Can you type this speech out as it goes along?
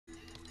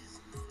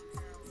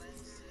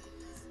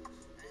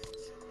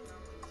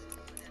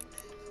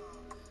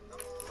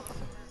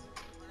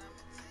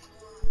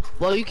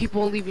Well, you keep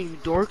on leaving, you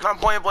dork. I'm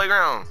playing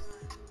playground.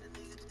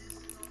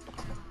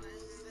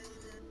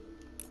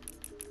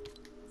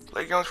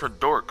 Playground's for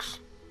dorks.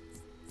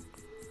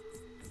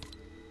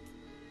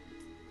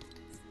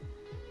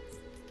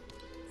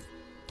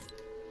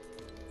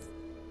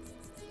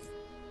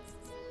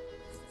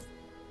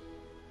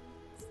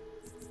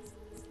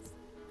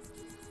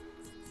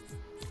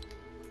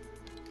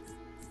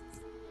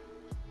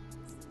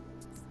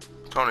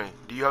 Tony,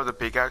 do you have the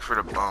pickaxe for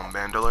the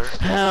bandolier?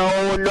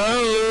 Hell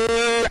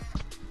no!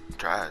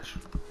 Trash.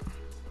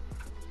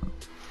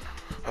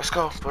 Let's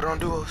go, put it on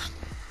duos.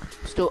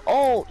 Still,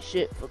 oh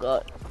shit,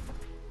 forgot.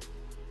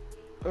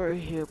 Right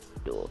here,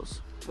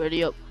 duos.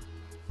 Ready up.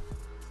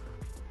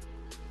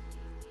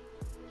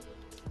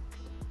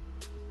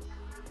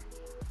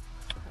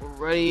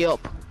 Ready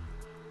up.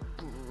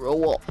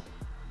 Grow up.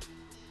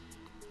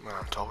 Man,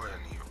 I'm taller than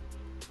you.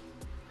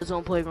 It's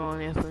on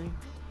playground, Anthony.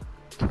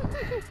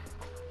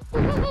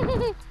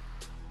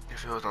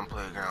 If it was on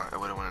playground, I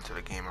would've went into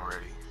the game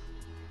already.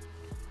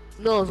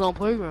 No, it's on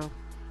playground.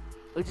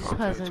 It just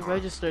Okay, hasn't Tony.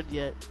 registered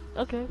yet.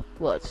 Okay,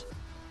 watch.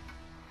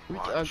 We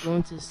are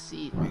going to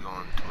see. We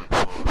going to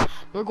a duos.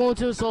 We're going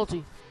to a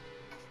salty.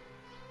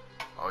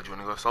 Why would you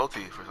wanna go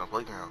salty for some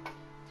playground?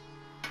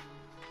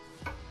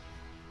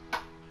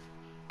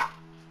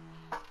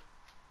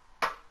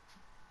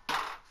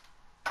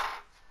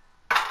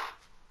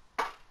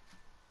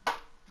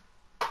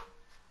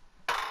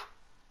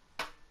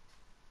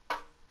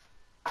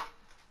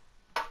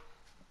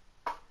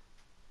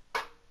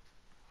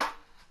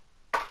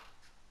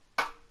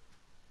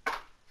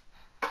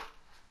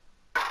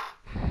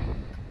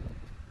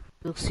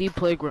 You'll see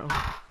playground.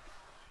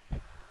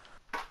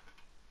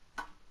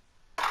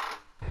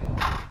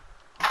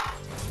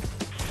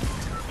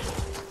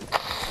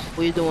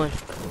 What you doing?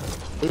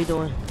 What you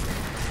doing?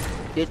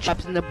 You're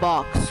trapped in the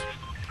box.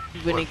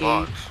 Renegade.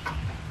 Box?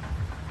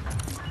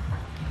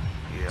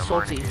 Yeah, I'm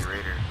Salty. a renegade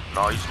raider.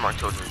 No, you smart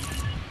children.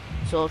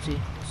 Salty.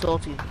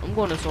 Salty. I'm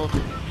going to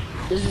salty.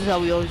 This is how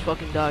we always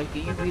fucking die.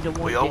 You be the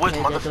one We always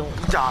dickhead that don't.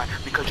 motherfucking die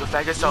because your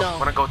faggot self No.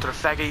 wanna go to the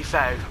faggoty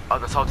fag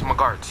of the salty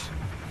McGarts.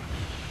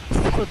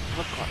 Put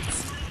the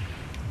cards.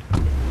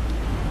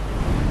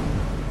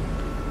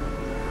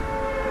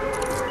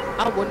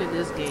 I'm winning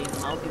this game.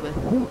 I'll give a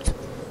hoot.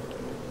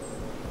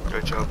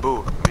 Get your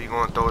boo. We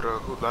gon' throw the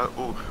hoot like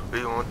ooh.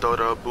 We gon' throw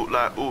the boot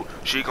like ooh.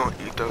 She gon'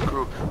 eat the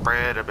crew.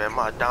 Ran up in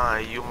my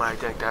dime. You might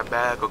think that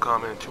bag will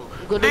come in too.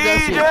 Go to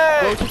Dusty.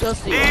 Go to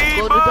Dusty.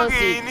 Go to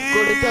Dusty.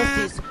 Go to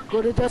Dusty's.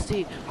 Go to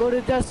Dusty. Go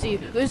to Dusty.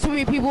 There's too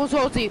many people on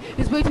Salty.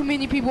 There's way too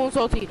many people on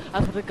Salty.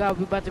 I swear to God,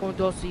 we're about to go on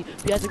Dusty.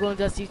 We have to go on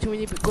Dusty. Too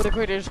many people. Go to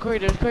Craters.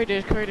 Craters.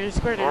 Craters. Craters.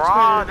 Craters.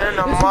 Raw Craters. in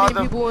the There's too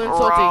many people on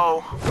Salty.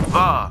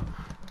 mother.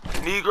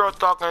 Negro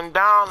talking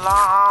down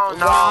low.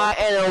 Raw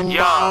and a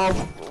Yeah.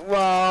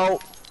 raw.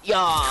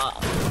 Yeah.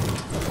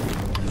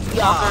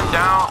 Talking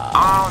down. I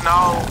don't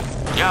know.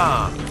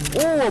 Yeah.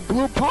 Oh, a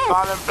blue pump.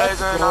 Falling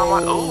blazing. I'm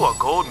like, ooh, a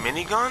gold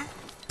minigun.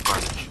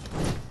 Garbage.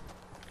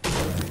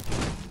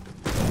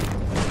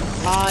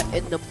 Hot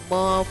in the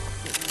mom,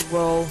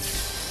 bro.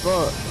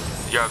 Fuck.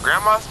 Your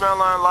grandma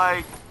smelling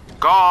like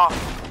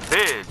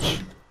garbage.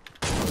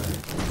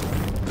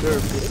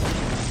 Garbage.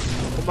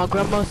 Well, my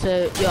grandma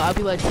said, yo, I'd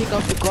be like, take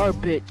out the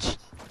garbage.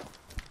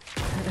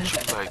 She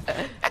was like,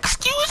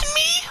 excuse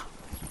me?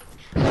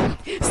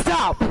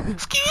 Stop!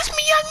 Excuse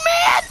me, young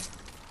man?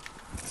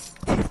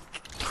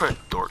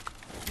 Dork.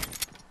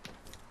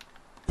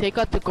 Take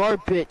out the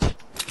garbage.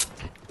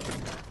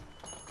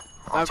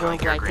 I'm telling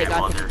your like, take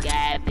out the grandmother.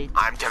 garbage.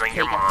 I'm telling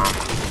your mom.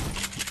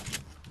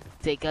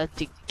 Take out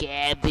the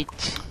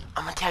garbage.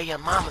 I'm gonna tell your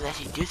mama that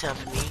she do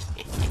something for me.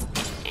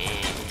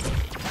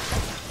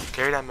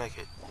 Carry that mech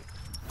hit.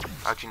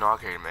 Actually, no, I'll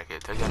carry the mech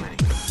hit. Take that mini.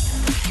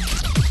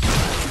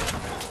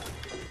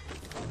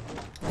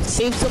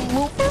 Save some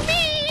loot for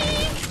me!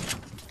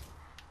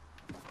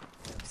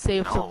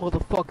 Save some No.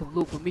 motherfucking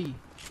loot for me.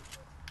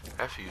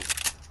 F you.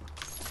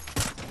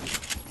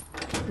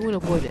 You wanna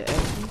avoid the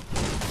F me?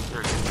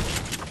 You're good.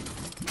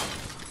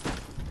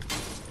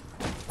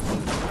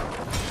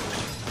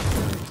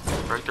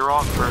 Break the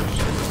rock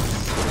first.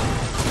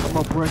 I'm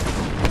gonna break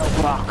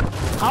the rock.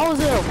 How is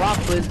it a rock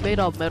but it's made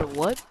of metal?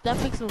 What?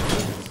 That makes no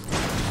sense.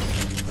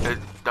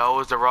 That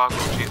was the rock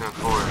from season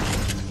 4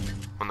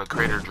 when the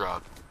crater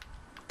dropped.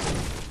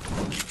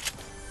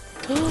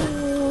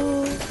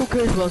 Who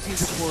cares about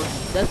season 4?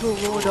 That's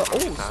what ruined the.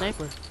 Oh,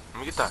 sniper. Let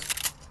me get that.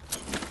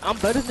 I'm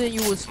better than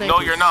you with sniper. No,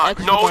 you're not.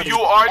 Ask No, Jamani. you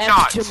are Ask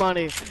not.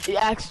 Jamani.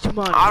 Ask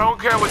Jamani. I don't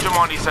care what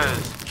Jamani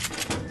says.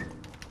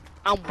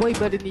 I'm way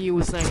better than you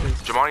with snipers.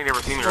 Jamani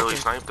never seen me really Okay.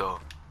 snipe though.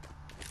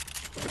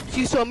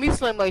 She saw me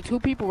snipe like 2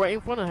 people right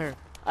in front of her.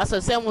 I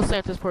said, Sam will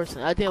snipe this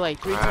person. I did like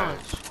 3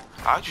 times.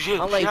 Actually,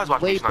 I'm she like has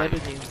watched me way snipe.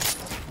 better than you.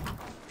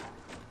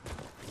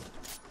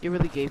 You're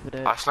really gay for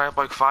that. I sniped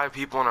like 5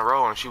 people in a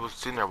row and she was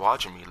sitting there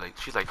watching me. Like,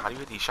 she's like, how do you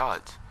hit these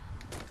shots?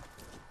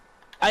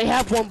 I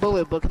have 1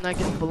 bullet, but can I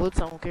get the bullets?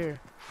 I don't care.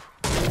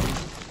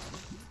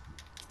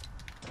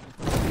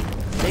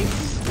 Thank you.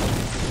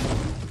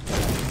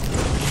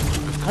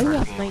 How you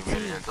have 19?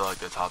 Into like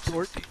the top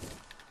Dork. 60.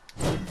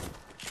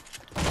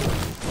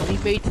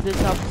 made to the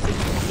top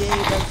 60. Yay,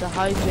 that's the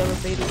highest we ever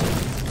made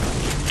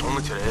it.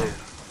 Only today.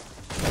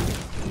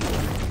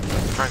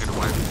 I'm trying to get a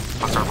win.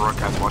 I'll start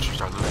broadcast, watch you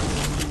start losing.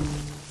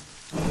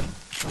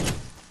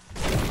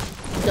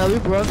 Now we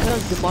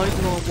broadcast, the money's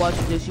gonna watch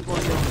this, you're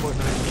gonna get on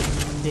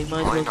Fortnite. They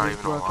might as well not just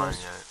even online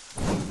broadcast. yet.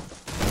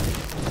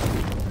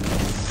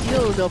 You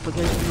know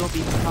notifications gonna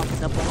be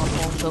popping up on my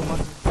phone so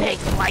much. Take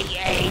my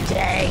AJ!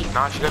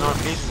 Nah, she got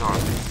notifications on.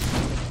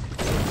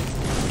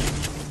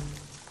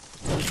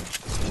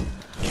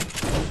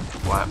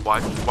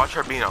 Watch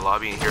her be in a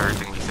lobby and hear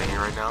everything we're saying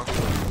right now.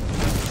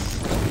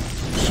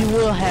 She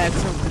will hack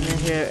something and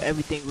hear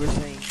everything we're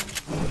saying.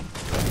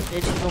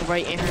 Then she's gonna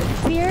write in her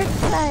Dear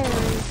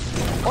Diary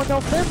on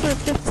November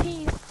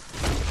 15th.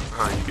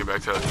 You get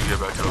back to the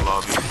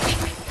lobby.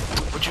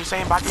 What you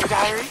saying about your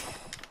diary?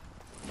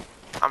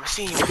 I'm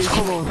seeing what you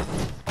saying.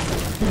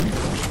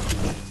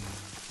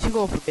 She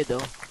gonna forget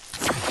though.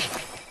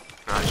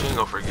 Nah, she ain't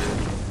gonna forget.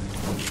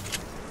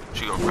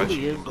 She gonna press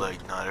you and be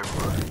like, not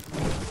everybody.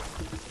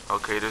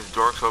 Okay, this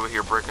dork's over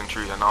here breaking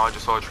trees. I know I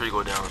just saw a tree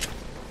go down.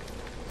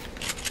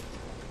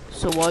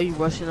 So why are you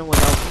rushing him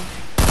without me?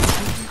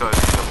 Because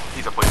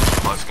he's a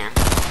PlayStation Plus skin.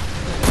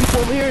 People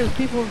over here, there's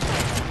people.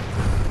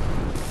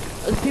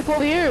 There's people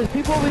over here, there's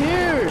people over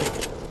here.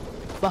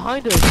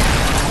 Behind us.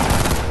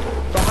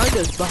 Behind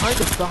us, behind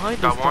us,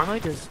 behind us,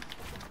 behind us.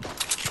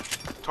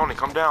 Tony,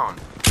 come down.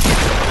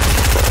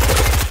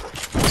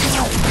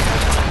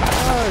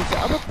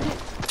 Other people.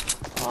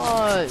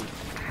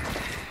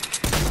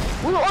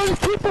 Where do all these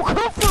people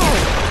come from?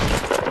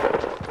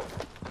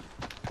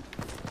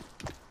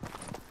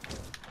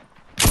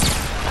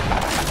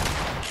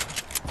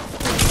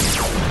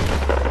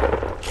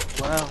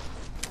 Wow.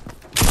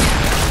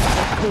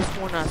 This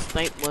one I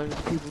sniped one of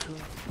the people too.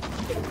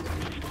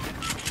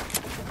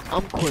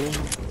 I'm quitting.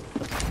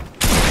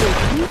 Yo,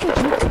 can you get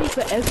GTA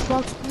for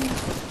Xbox,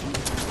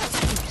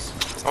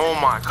 please? Oh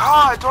my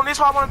god, Tony, that's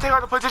why I want to take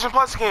out the PlayStation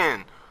Plus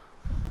skin.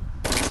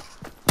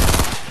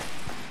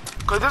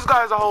 Cause this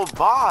guy's a whole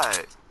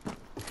bot.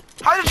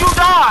 How did you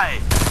die?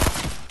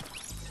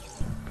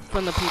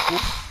 From the people.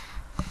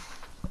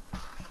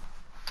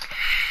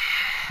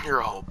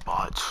 You're a whole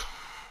bot.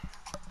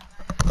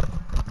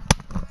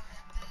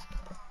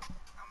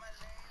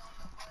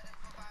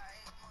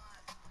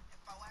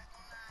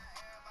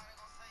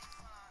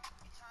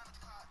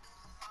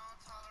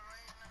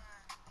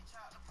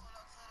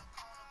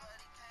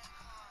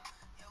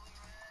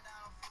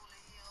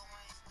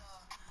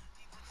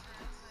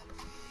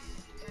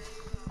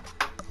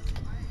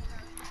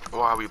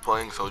 Why are we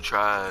playing so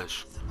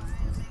trash?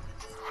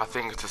 I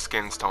think it's the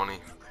skins, Tony.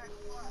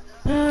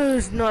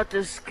 It's not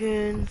the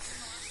skins.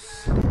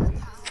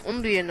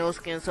 I'm being no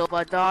skin, so if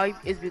I die,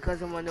 it's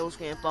because I'm a no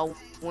skin. If I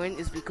win,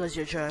 it's because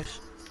you're trash.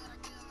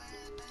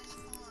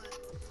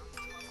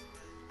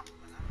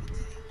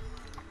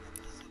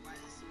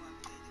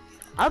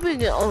 I've been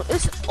getting, oh,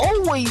 it's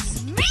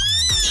always me!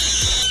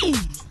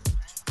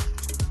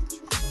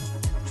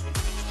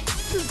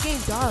 This game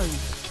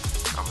dies.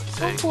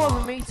 Some poor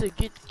made to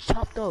get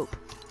chopped up.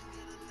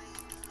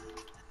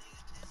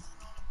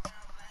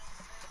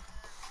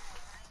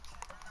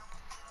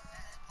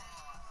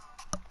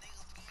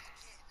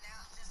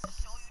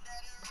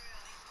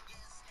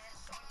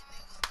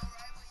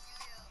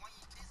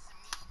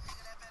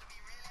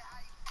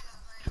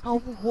 How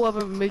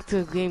whoever makes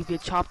the game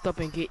get chopped up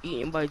and get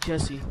eaten by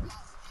Jesse.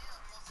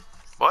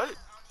 What?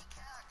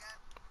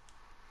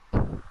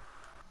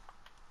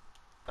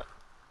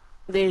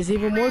 There's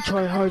even more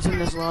tryhards in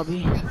this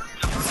lobby.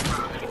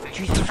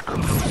 Jesus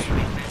Christ.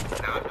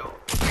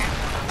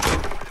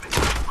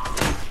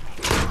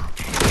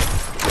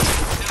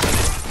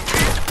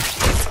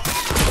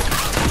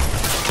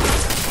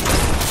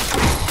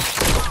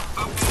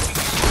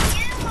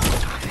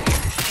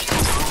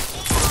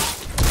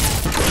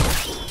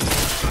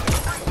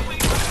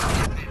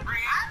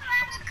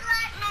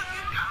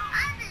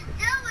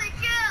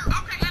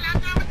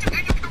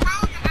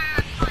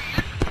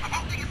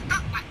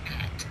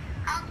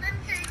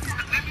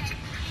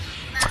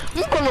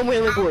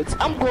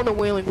 I'm going to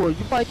Wailing Woods.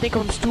 You probably think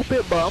I'm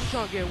stupid, but I'm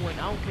trying to get a win.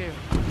 I don't care.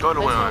 Go to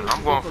Wailing.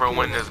 I'm going for a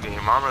win this game.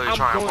 I'm really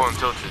trying. I'm going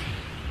tilted.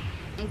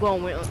 I'm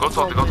going Wailing. Go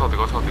salty, go salty,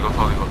 go salty, go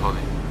salty, go salty.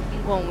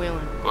 I'm going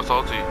Wailing. Go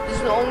salty. This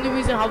is the only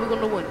reason how we're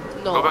going to win.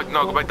 No. Go back,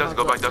 no, go back Dusty,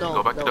 go back Dusty,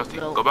 go back to Dusty.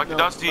 Go back to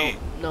Dusty.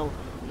 No.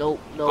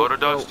 Go to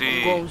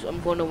Dusty.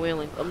 I'm going to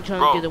Wailing. I'm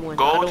trying to get a win.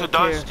 Go to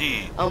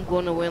Dusty. I'm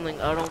going to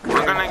Wailing. I don't care.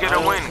 We're going to get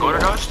a win. Go to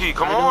Dusty.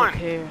 Come on. I don't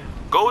care.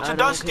 Go to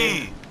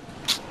Dusty.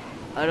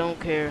 I don't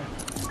care.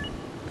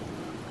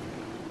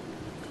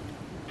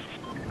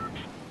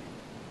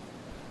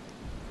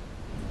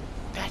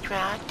 That's what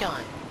I've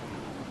done.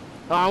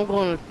 Oh, I'm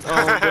going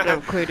to get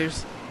them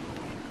craters.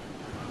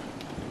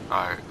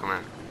 Alright, come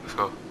here. Let's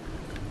go.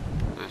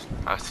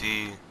 I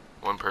see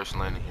one person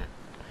landing here.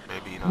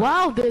 Maybe not.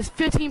 Wow, there's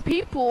 15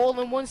 people all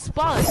in one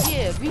spot.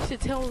 Yeah, we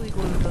should totally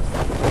go to the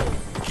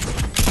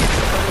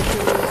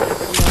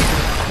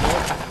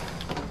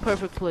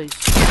perfect place.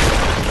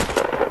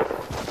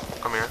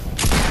 Come here.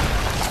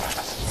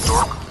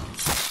 Dork.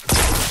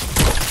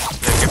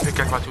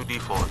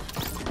 default.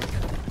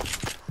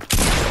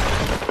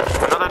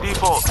 Another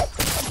default.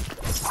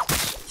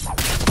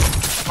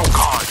 Oh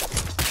God.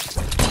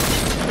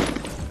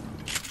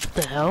 What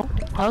the hell?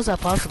 How is that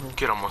possible?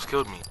 Kid almost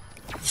killed me.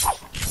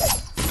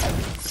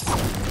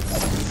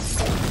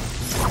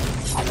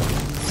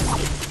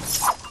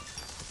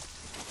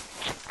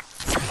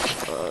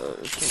 Oh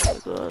my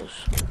gosh.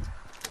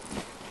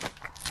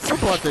 I'm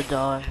about to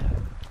die.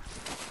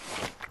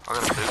 I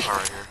got a big car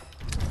right here.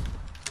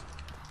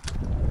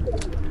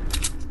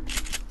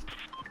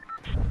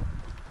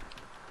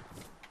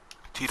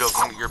 Tito,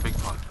 come get your big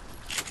pot.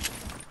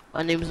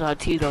 My name's not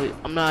Tito.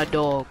 I'm not a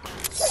dog.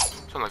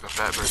 Sound like a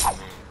fat person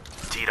name.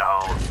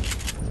 Tito.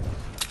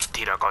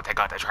 Tito, go take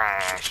out the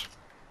trash.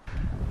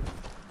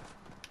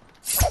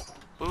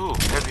 Ooh,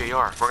 heavy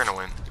AR. We're gonna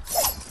win.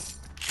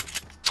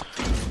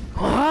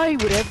 Why?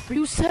 Whatever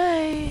you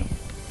say.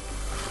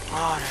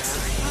 Whatever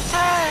you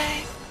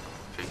say.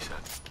 Face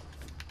that.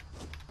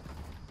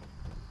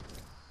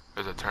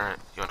 There's a turret.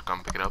 You want to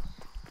come pick it up?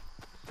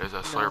 There's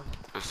a slurp.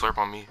 There's a slurp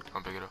on me.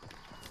 Come pick it up.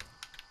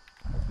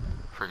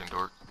 Freaking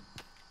dork.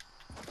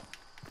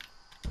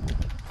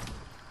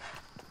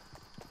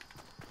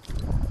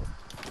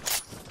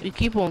 You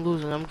keep on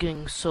losing. I'm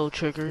getting so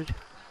triggered.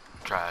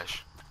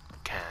 Trash.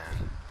 Can.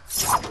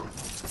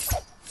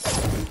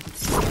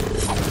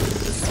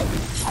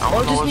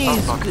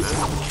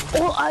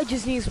 All I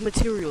just need is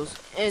materials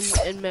and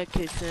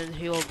medkits and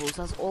healables.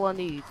 That's all I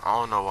need. I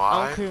don't know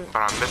why, but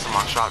I'm missing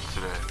my shots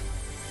today.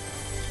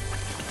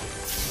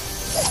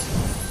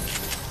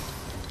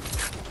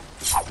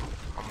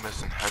 I'm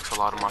missing hex a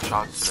lot of my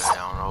shots today. I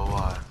don't know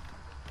why.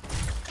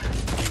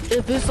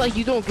 If it's like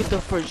you don't get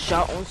the first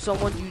shot on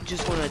someone, you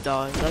just wanna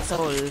die. That's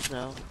how it is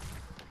now.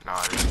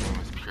 Nah, this game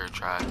is pure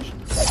trash.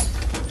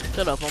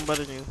 Shut up, I'm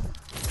better than you.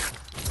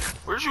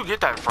 Where did you get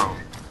that from?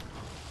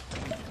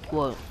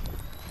 What?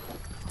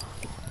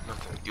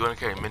 Nothing. You wanna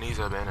carry minis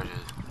or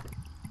bandages?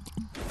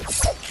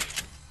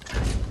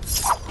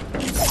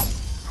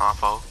 Huh,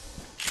 fo?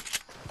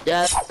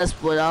 That's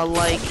what I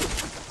like.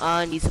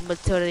 I need some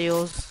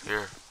materials.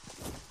 Here.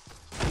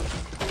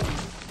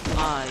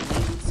 I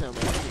need some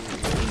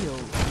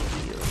materials.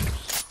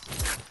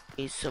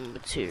 Need some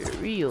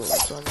materials.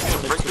 I need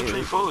some Break the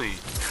tree fully.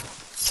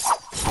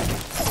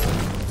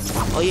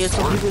 Oh yeah,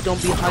 some people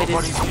don't be hiding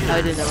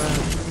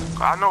around.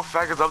 I know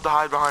faggots love to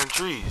hide behind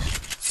trees.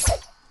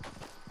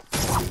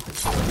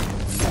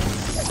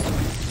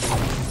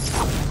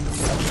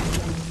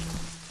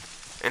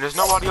 And there's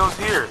nobody else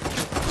here.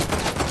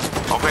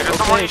 Okay, there's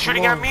somebody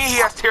shooting at me. He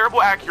has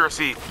terrible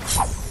accuracy.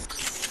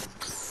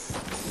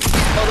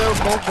 Oh, they're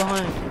both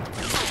behind.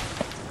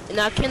 And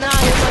I cannot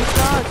hit my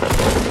shots.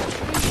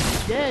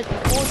 He's dead.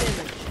 Full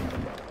damage.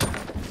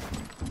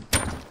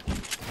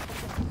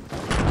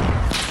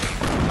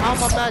 How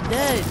am I not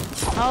dead?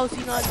 How is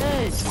he not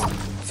dead?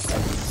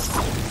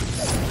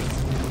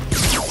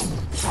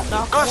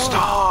 Good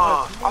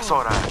stuff. I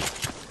saw that.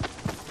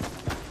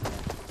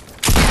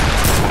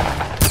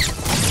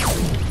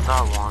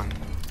 Not one.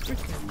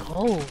 Freaking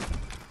cold.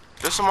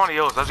 There's somebody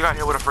else. I just got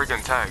hit with a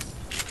freaking tag.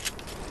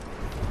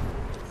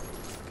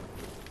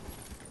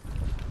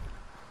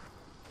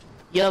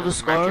 You have a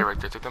scar? Make it right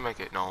there. Take the make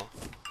it. No.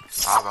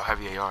 I have a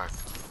heavy AR.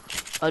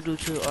 I do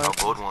too. A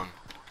gold one.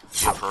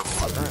 You have purple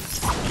one.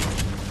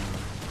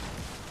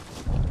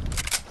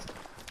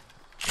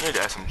 I need the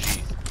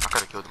SMG. I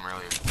could have killed him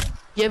earlier.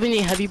 You have any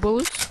heavy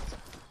bullets?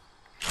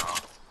 No.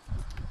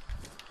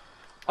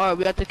 Alright,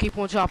 we have to keep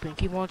on chopping.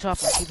 Keep on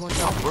chopping. Keep on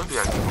chopping. Where do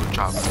I keep on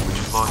chopping? We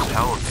just lost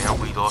health and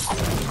we lost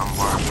some of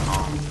our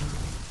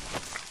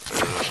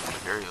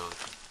materials.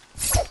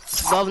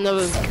 But I've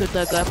never killed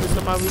that guy for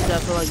some reason. I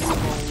feel like you're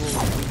gonna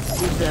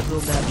lose that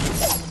real bad.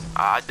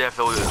 I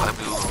definitely was like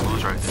we were gonna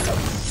lose right there.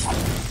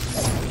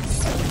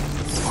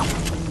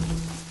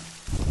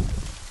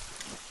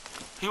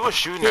 He was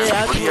shooting at me,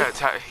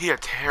 but he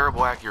had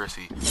terrible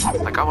accuracy.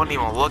 Like I wasn't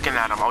even looking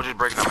at him. I was just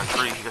breaking down a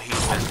tree. He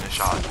was missing a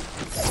shot.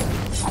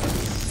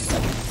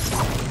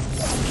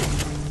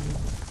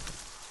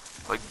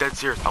 Like dead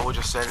serious. I was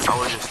just sitting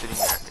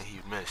there and he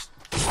missed.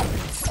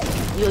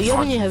 Yo, you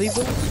have any heavy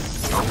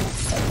bullets? No.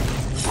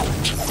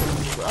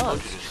 Oh,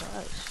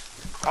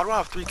 how do I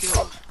have 3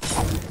 kills?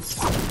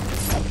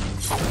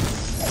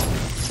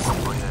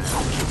 Oh yeah.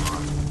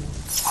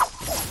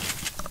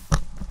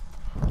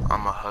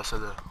 I'm a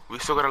hustler. We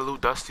still gotta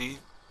loot Dusty,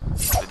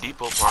 the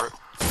depot part.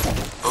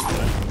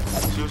 Okay,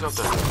 see what's up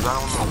there. Cause I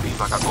don't want to leave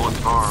like a gold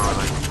scar or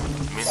like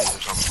minis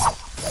or something.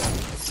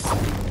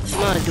 I'm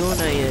not doing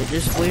that yet.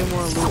 Just way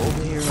more loot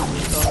over here on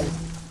the side.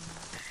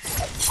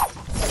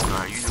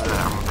 Alright, you do that.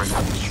 I'm gonna break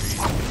out these trees.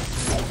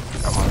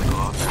 I'm gonna go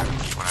up there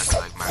when I get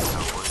like maxed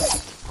out wood.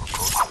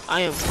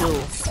 I am too.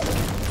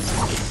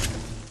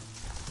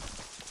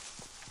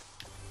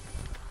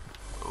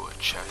 Oh, a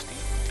chesty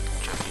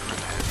for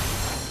that.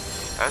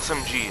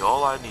 SMG,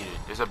 all I needed.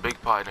 There's a big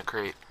pot in a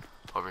crate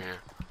over here.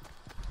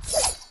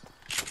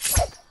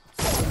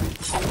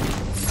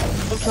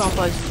 I'm trying to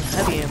find some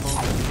heavy ammo.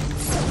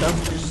 That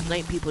can just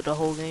snipe people the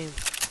whole game.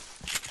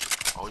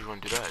 Oh, you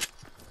wanna do that?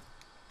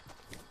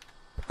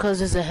 Cause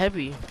it's a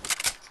heavy.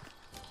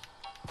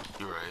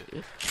 You're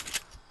right.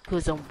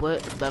 Cause I'm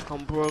wet, like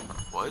I'm broke.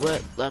 What?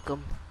 Wet, like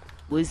I'm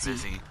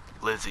wizzy.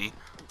 Lizzie.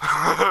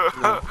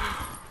 No,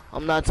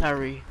 I'm not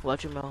Tyree.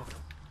 Watch your mouth.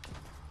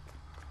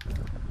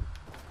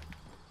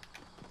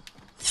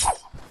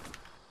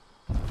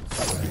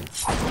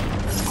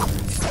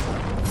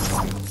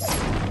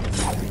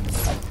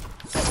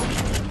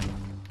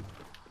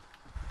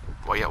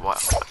 Well, yeah, why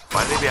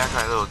they be acting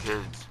like little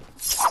kids?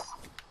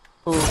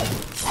 Who?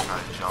 Not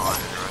just y'all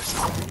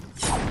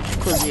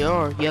interested. Cause they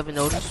are. You haven't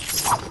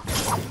noticed?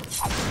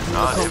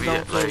 Nah, they be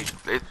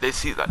like they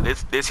see like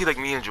they see like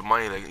me and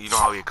Jemani, like you know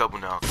how we a couple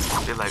now.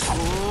 They're like,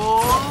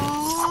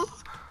 ooh.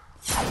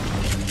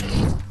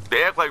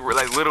 They act like we're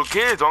like little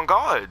kids on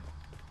God.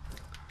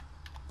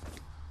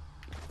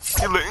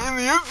 You're like,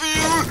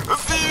 I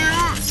see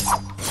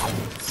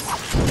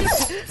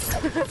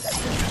you.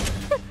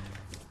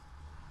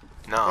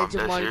 No, I'm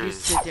dead Jemani serious.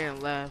 just sit there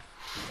and laugh.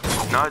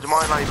 Nah,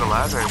 Jemani not even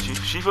laughing.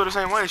 She feel the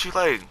same way. She's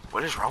like,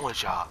 what is wrong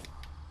with y'all?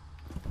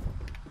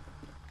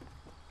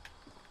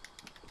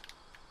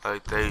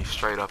 Like they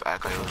straight up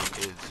act like little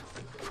kids.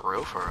 For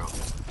real, for real.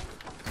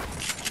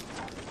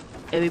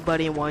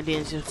 Everybody in one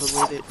dance is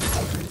related.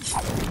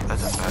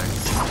 That's a fact.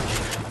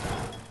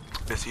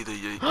 It's either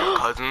your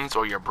cousins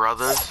or your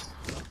brothers.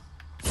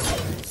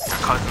 Your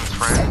cousin's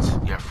friends.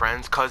 Your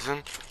friend's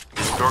cousin.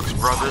 Your dork's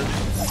brother.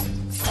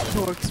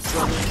 Torque's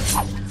brother.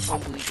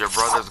 Your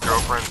brother's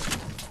girlfriend.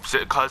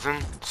 Cousin.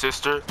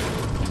 Sister.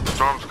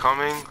 Storm's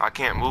coming. I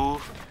can't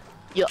move.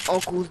 Your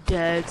uncles,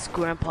 dads,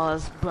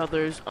 grandpas,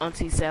 brothers,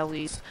 Auntie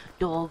Sally's,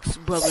 dogs,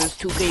 brothers,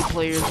 2K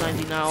players,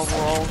 99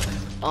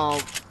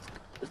 overall,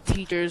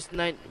 teachers,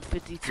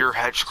 950. Pure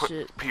head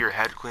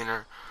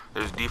cleaner.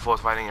 There's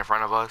defaults fighting in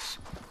front of us.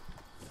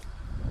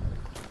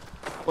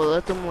 Well,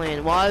 let them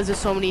land. Why is there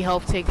so many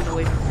health taken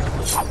away from them?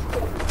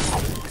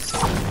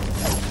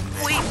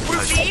 Wait for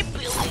me,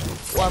 Billy.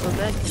 While the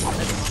neck.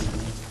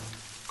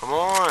 Come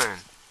on.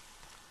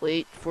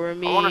 Wait for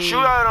me. I want to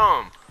shoot at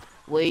him.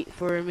 Wait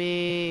for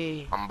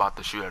me. I'm about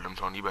to shoot at him,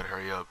 Tony. You better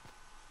hurry up.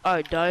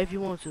 Alright, die if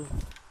you want to.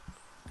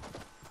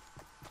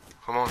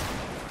 Come on.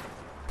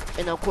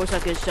 And of course I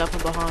get shot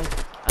from behind.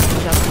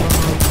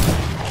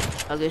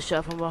 I get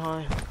shot from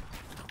behind.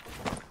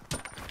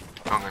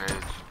 I'm gonna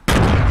hit.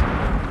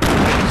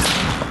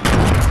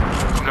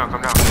 Come down,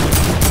 come down.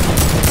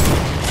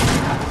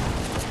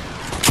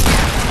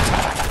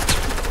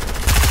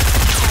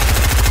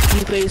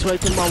 He phased right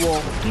through my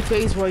wall. He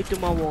phased right through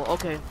my wall.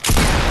 Okay.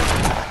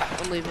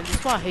 I'm leaving. This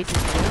is why I hate this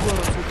game. I'm going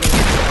on 2K.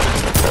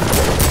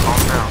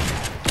 Calm down.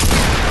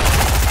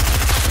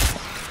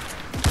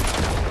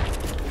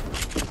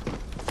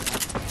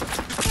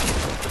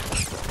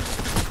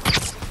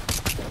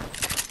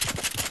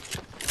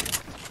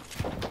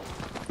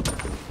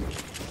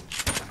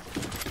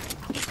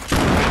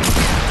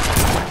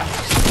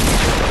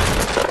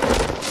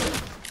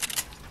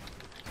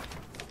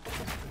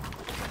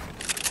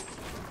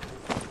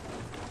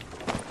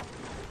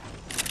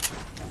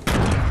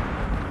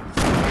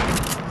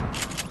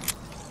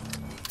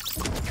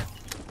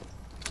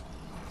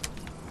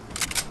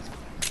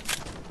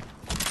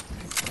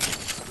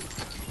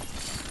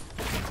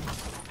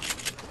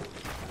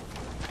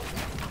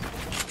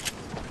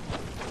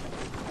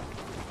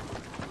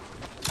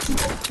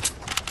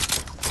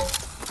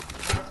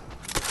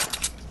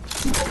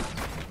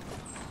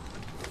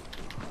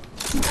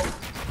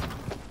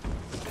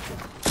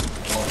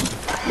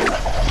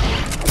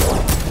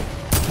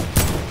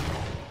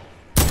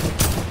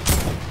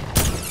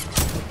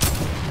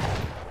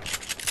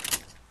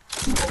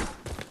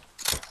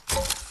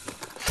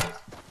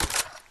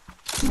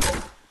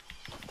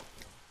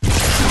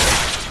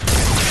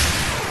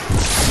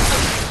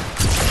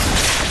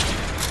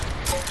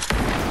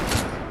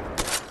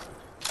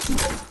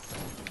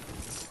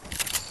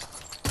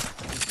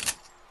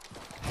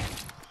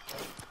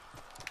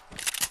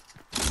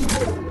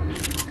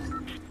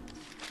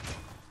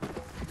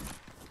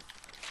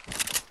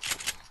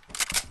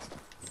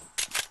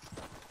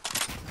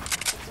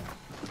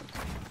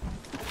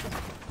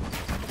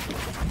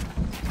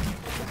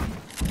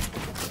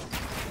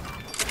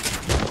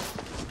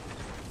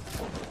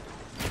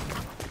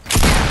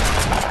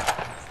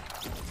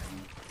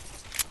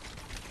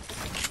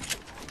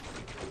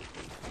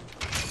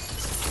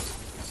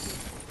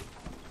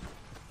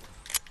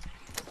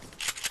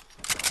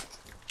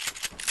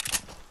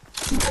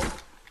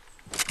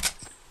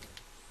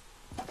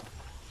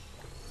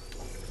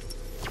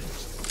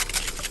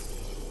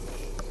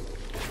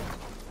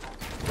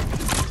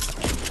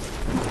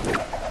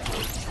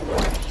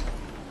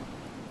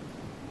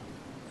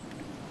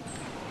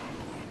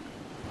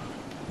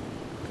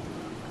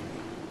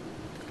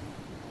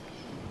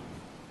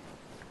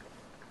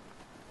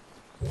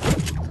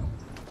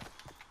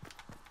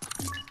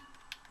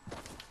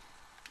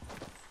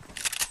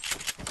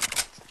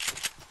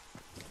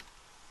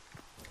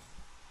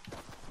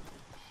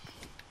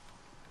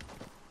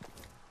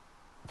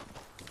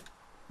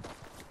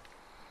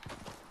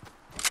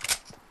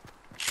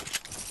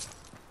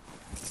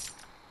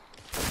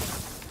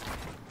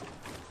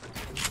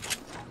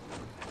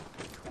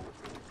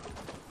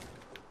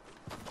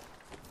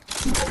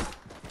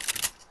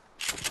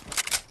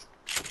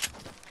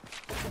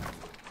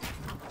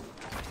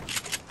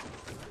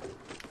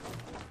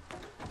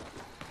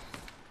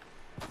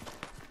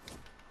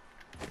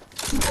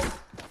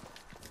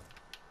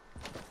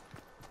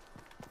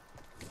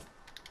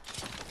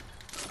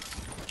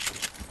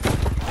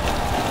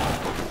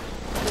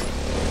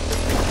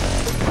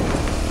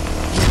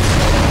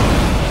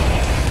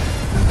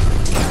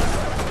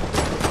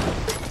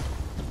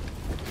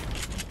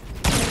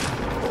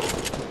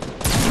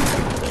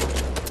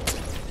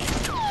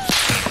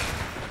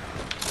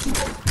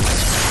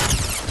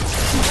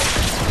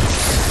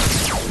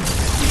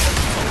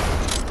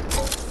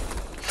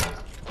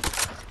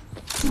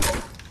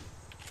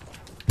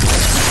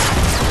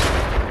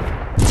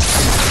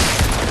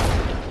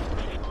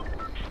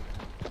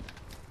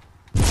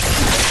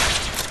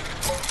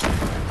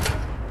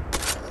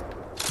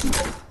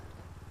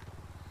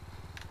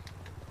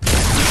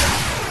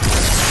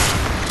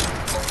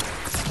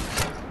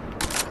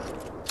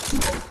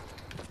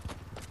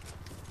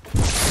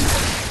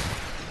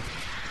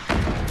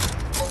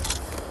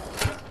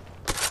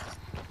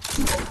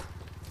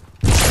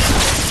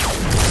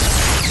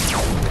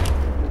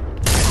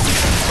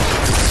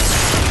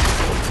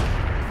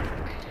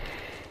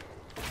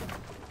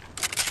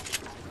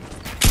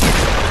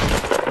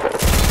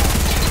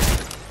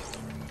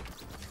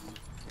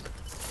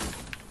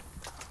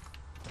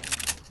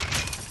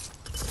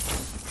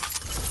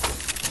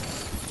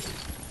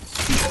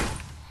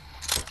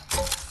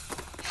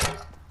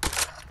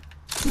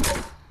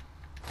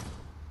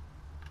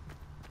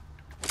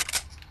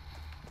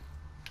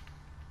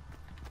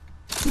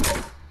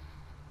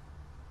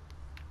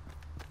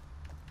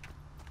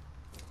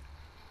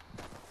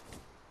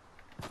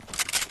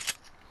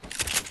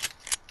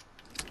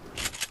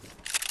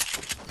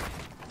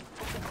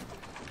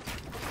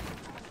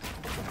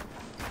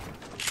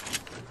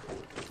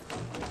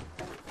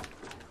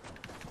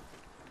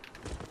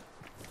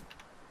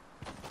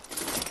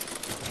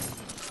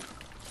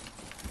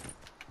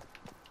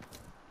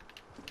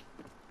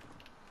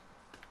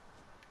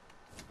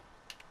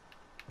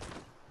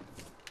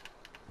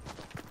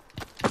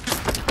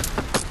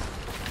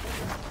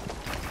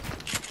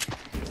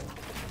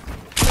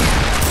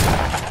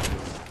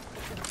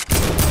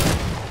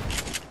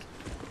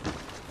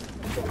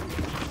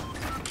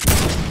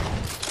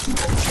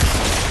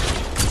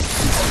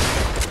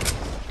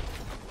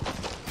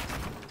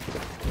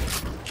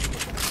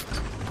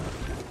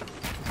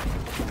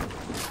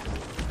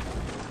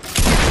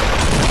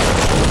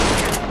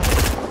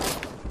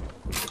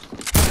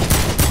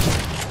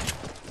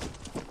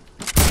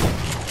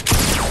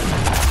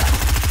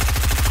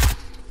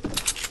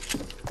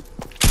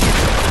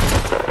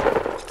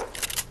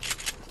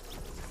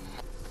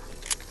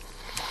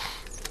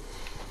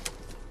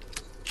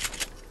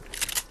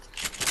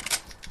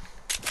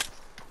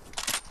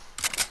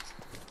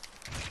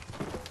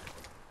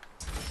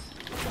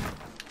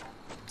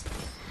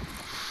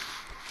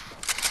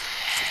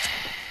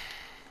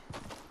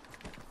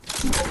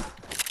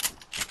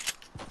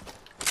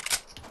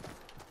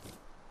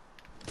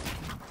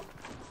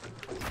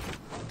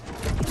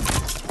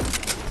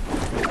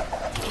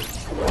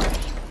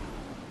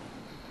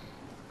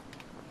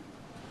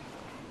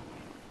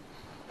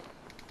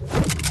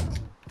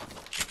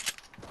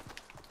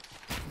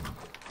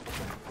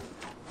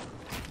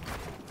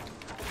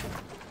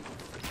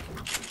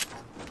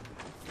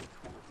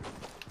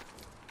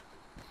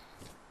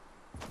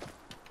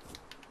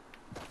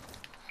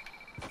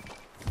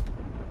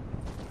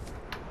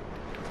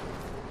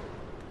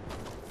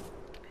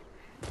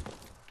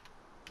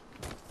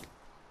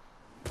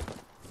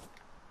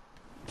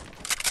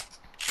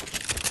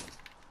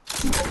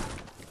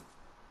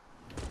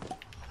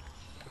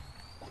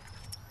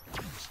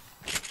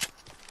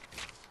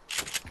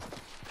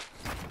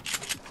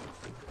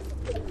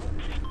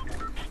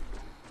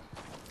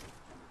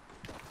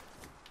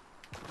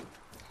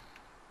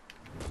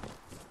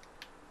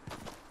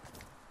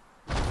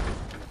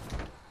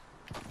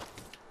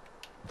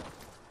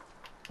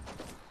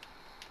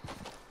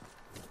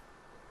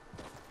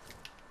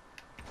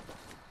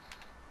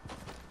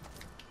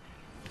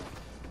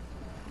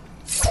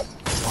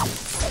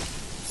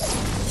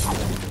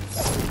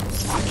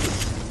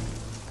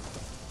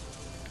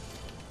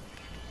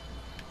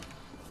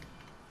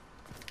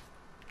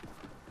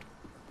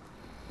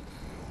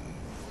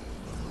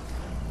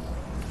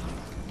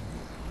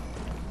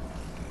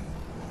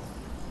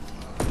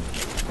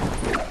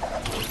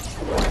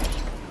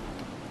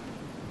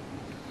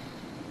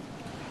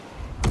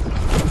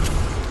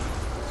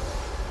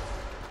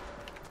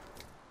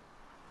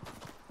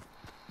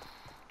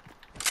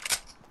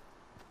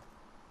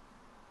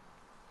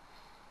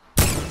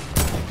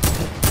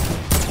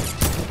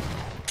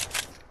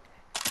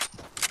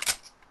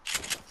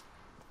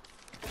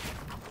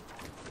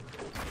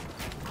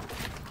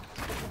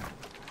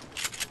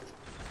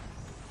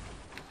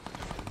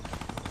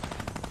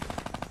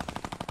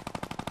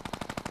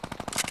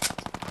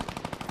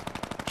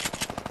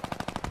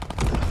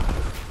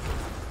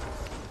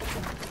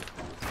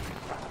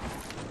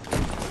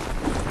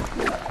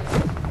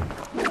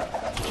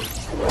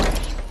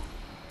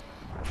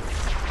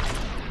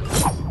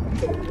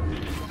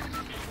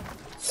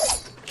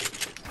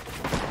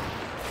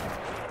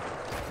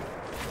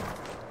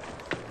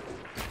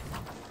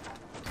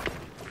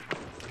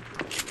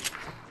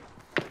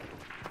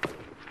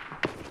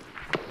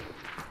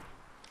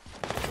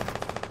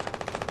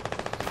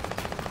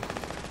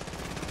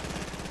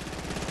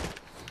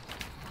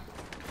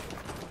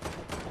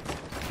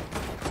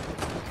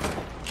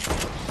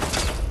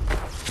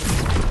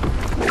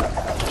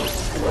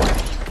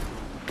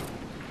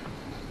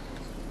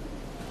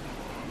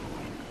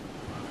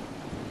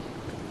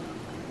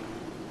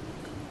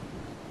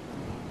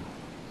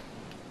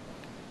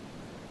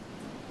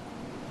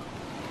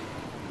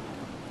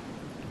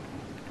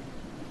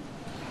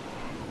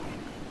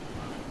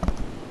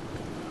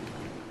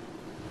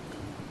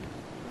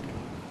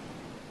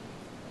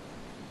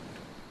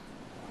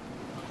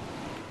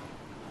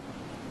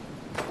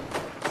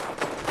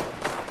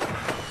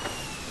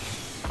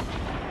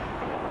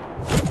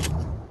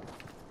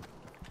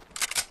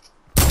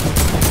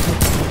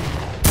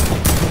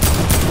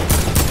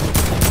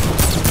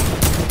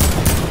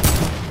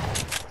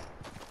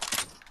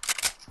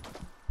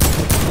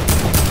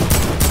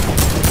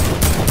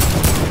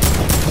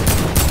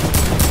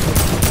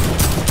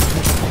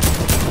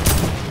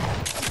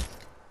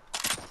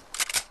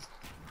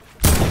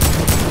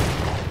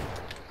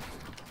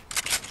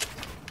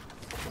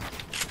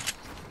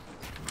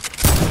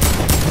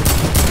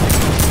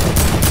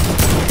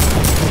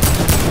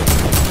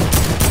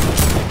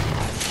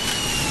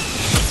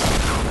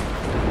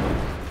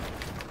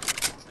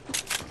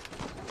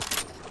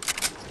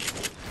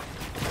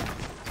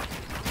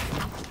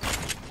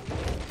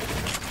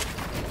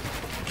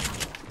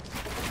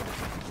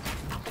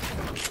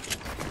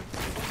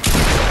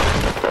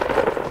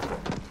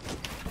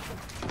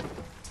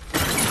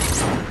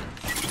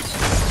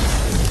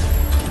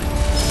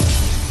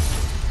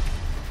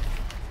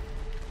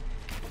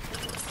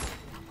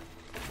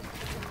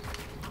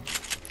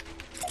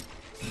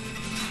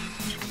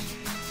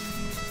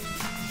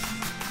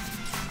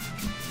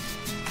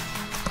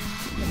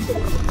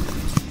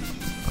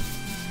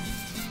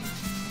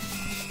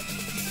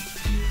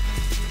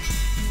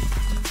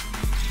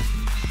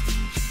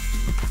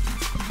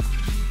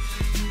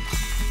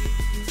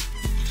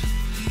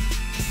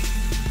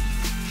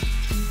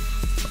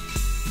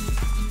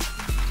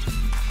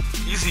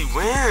 Dizzy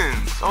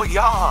wins. Oh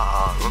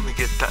yeah. Let me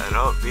get that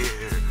up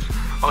here.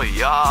 Oh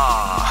yeah.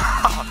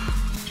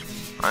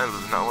 I ain't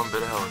losing not one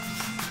bit of health.